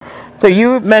So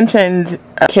you mentioned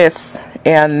Kiss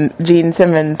and Gene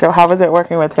Simmons. So how was it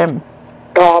working with him?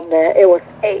 Oh man, it was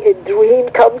a dream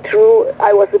come true.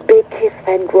 I was a big Kiss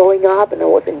fan growing up, and I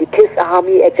was in the Kiss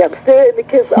Army. Actually, I'm still in the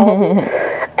Kiss Army.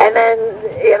 And then,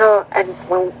 and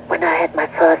when I had my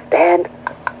first band,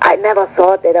 I never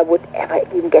thought that I would ever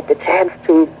even get the chance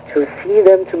to see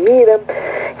them, to meet them.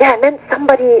 Yeah, and then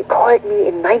somebody called me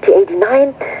in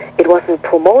 1989. It was a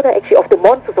promoter, actually, of the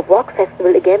Monsters of Rock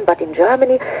Festival again, but in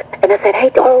Germany. And I said, hey,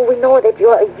 Doro, we know that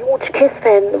you're a huge Kiss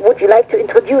fan. Would you like to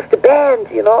introduce the band,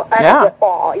 And I said,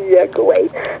 oh, yeah,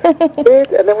 great.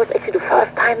 And that was actually the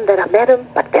first time that I met him,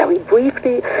 but very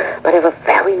briefly. But it was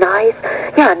very nice.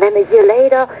 Yeah, and then a year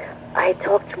later, I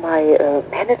talked to my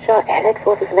manager, Alex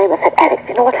was his name. I said, Alex,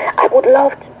 you know what? I would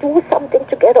love to do something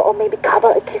together, or maybe cover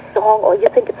a Kiss song, or you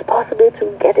think it's possible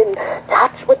to get in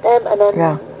touch with them? And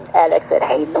then Alex said,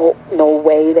 hey, no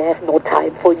way, they have no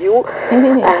time for you.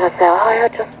 And I said, I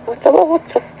was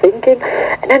just thinking.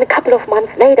 And then a couple of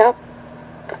months later,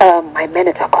 my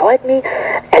manager called me.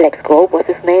 Alex Grove was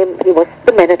his name. He was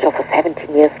the manager for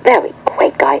 17 years. Very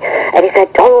great guy. And he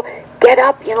said, Doro, get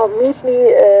up, meet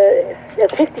me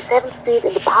 57th Street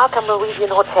in the Parker Meridian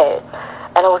Hotel.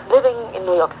 And I was living in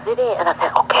New York City, and I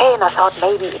said, okay, and I thought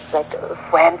maybe it's like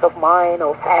friends of mine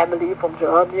or family from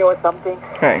Germany or something.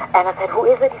 Right. And I said, who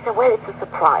is it? He said, well, it's a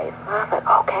surprise. And I said,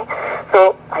 okay.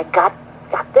 So I got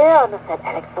there, and I said,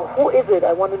 Alex, so who is it?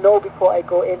 I want to know before I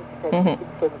go in. He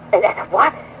said, and I said,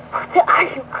 what? Are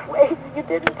you crazy? You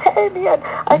didn't tell me. And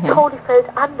I totally felt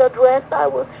underdressed. I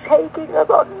was shaking. I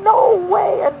thought, no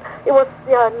way. And it was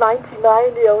 1990.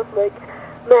 I was like,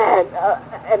 man.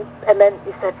 And then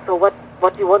he said, so what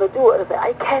do you want to do? And I said,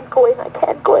 I can't go in.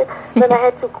 And then I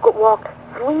had to walk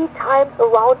 3 times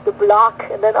around the block.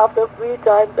 And then after 3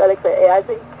 times, Alex said, hey, I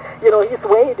think, he's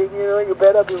waiting, you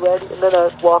better be ready. And then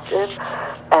I walked in,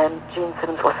 and Gene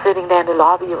Simmons was sitting there in the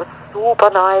lobby. It was super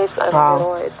nice. And,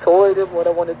 I told him what I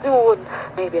want to do, and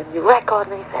maybe a new record.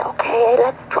 And he said, okay,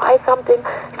 let's try something.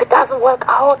 If it doesn't work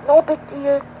out, no big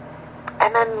deal.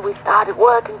 And then we started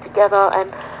working together, and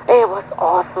it was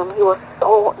awesome. He was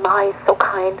so nice, so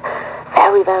kind,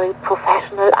 very, very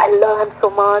professional. I learned so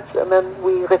much. And then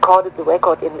we recorded the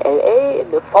record in L.A.,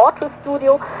 in the Fortress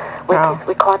studio, where Kiss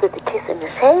recorded the Kiss in the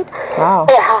Shade.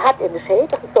 Hut in the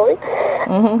Shade, I'm sorry.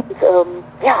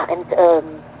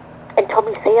 And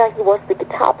Tommy Sayer, he was the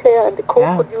guitar player and the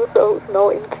co-producer who's now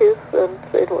in Kiss, and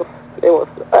it was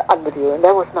unbelievable. And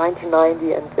that was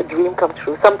 1990, and a dream come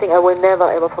true, something I will never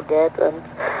ever forget. And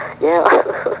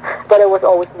but I was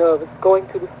always nervous going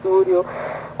to the studio.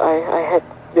 I had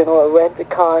a rented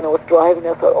car, and I was driving.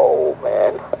 I thought, oh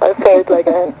man, I felt like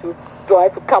I had to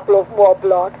drive a couple of more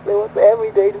blocks. It was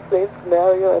every day the same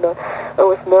scenario, and I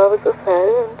was nervous as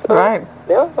hell. And,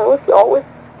 I was always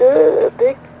still a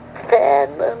big fan,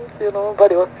 and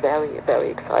but it was very,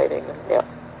 very exciting. And,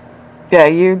 yeah,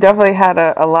 you definitely had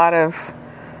a lot of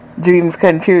dreams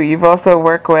come true. You've also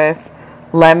worked with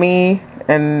Lemmy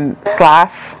and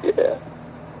Slash. Yeah.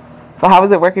 So how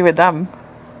was it working with them?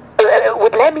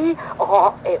 With Lemmy,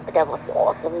 that was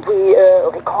awesome. We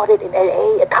recorded in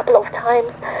L.A. a couple of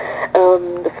times.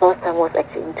 The first time was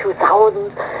actually in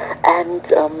 2000, and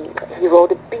he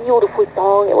wrote a beautiful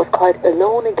song. It was called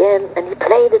Alone Again, and he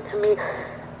played it to me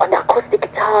on the acoustic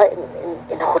guitar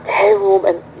in a hotel room,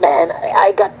 and man,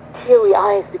 I got teary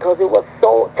eyes because it was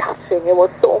so touching, it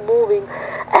was so moving.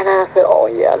 And I said, oh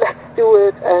yeah, let's do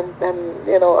it. And then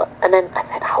and then I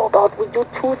said, how about we do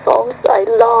 2 songs I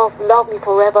love Me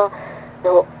Forever,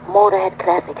 the Motorhead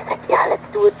classic. He said, yeah,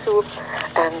 let's do it too.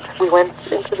 And we went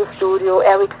into the studio.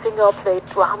 Eric Singer played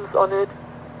drums on it,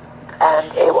 and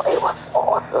it was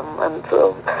awesome. And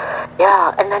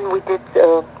and then we did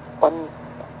on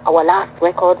our last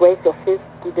record, Raise Your Fist,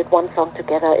 we did 1 song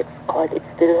together. It's called It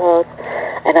Still Hurts,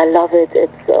 and I love it.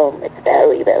 It's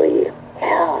very, very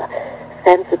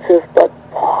sensitive, but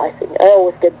I think I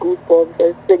always get goosebumps.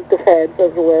 I think the fans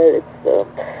as well.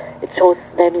 It shows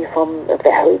Lemmy from a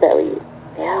very, very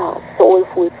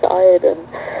soulful side, and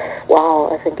wow,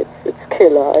 I think it's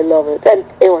killer. I love it, and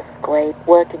it was great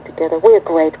working together. We're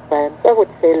great friends. I would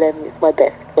say Lemmy is my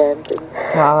best friend in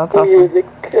the music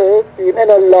scene,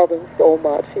 and I love him so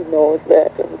much. He knows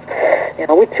that, and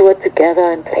we toured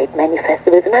together and played many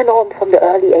festivals, and I know him from the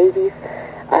early 80s,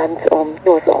 and he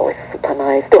was always super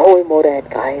nice. The whole Motorhead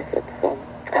guys.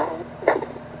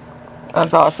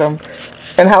 That's awesome.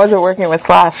 And how was it working with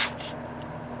Slash?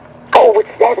 Oh, with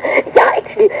that,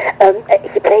 actually,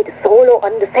 he played a solo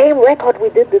on the same record. We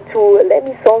did the 2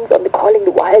 Lemmy songs on the Calling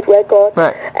the Wild record,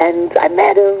 right. And I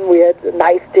met him. We had a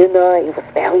nice dinner. He was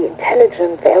very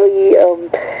intelligent, very,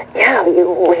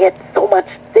 we had so much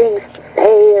things to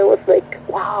say. It was like,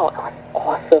 wow, wow, it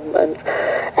was awesome, and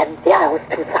yeah, it was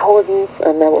 2000s,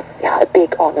 and that was a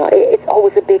big honor. It's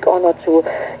always a big honor to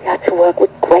work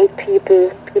with great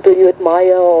people you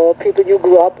admire or people you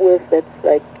grew up with. That's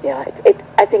like,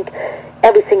 I think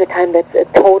every single time that's a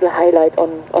total highlight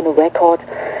on a record,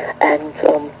 and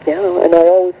and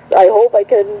I hope I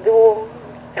can do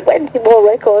 20 more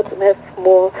records and have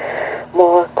more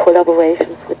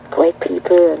collaborations with great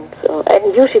people,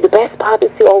 and usually the best part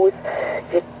is you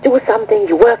do something,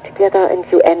 you work together, and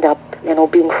you end up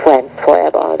being friends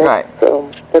forever. Right.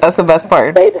 That's the best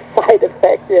part. The side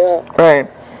effect, yeah. Right.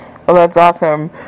 Well, that's awesome.